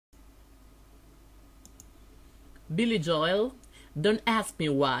Billy Joel, Don't Ask Me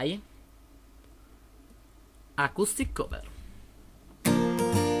Why, acoustic cover.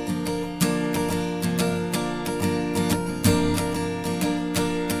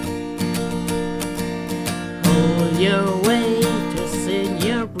 Hold your waiters in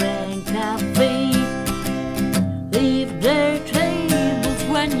your brain cafe, leave their tables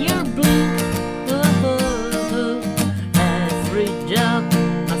when you're blink. Every job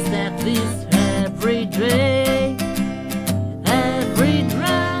must have this every day. Every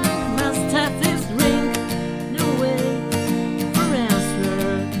drunk must have this drink. No wait for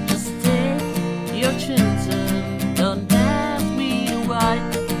answer, just take your chance and don't ask me why.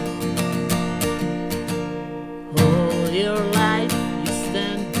 All your life you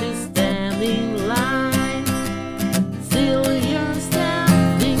stand in line, still you're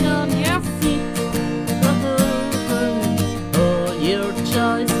standing on your feet. All your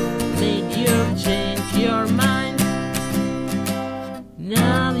choice made you change your mind.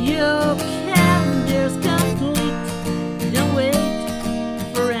 Now your calendar's complete. Don't wait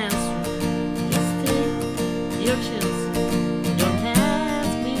for answer, just take your chance. Don't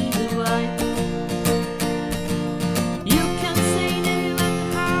ask me why. You can say no and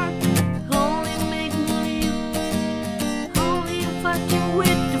hard, only make me leave, only fighting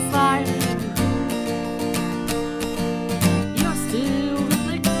with the fire. You're still the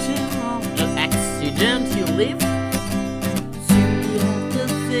victim of the accident you live.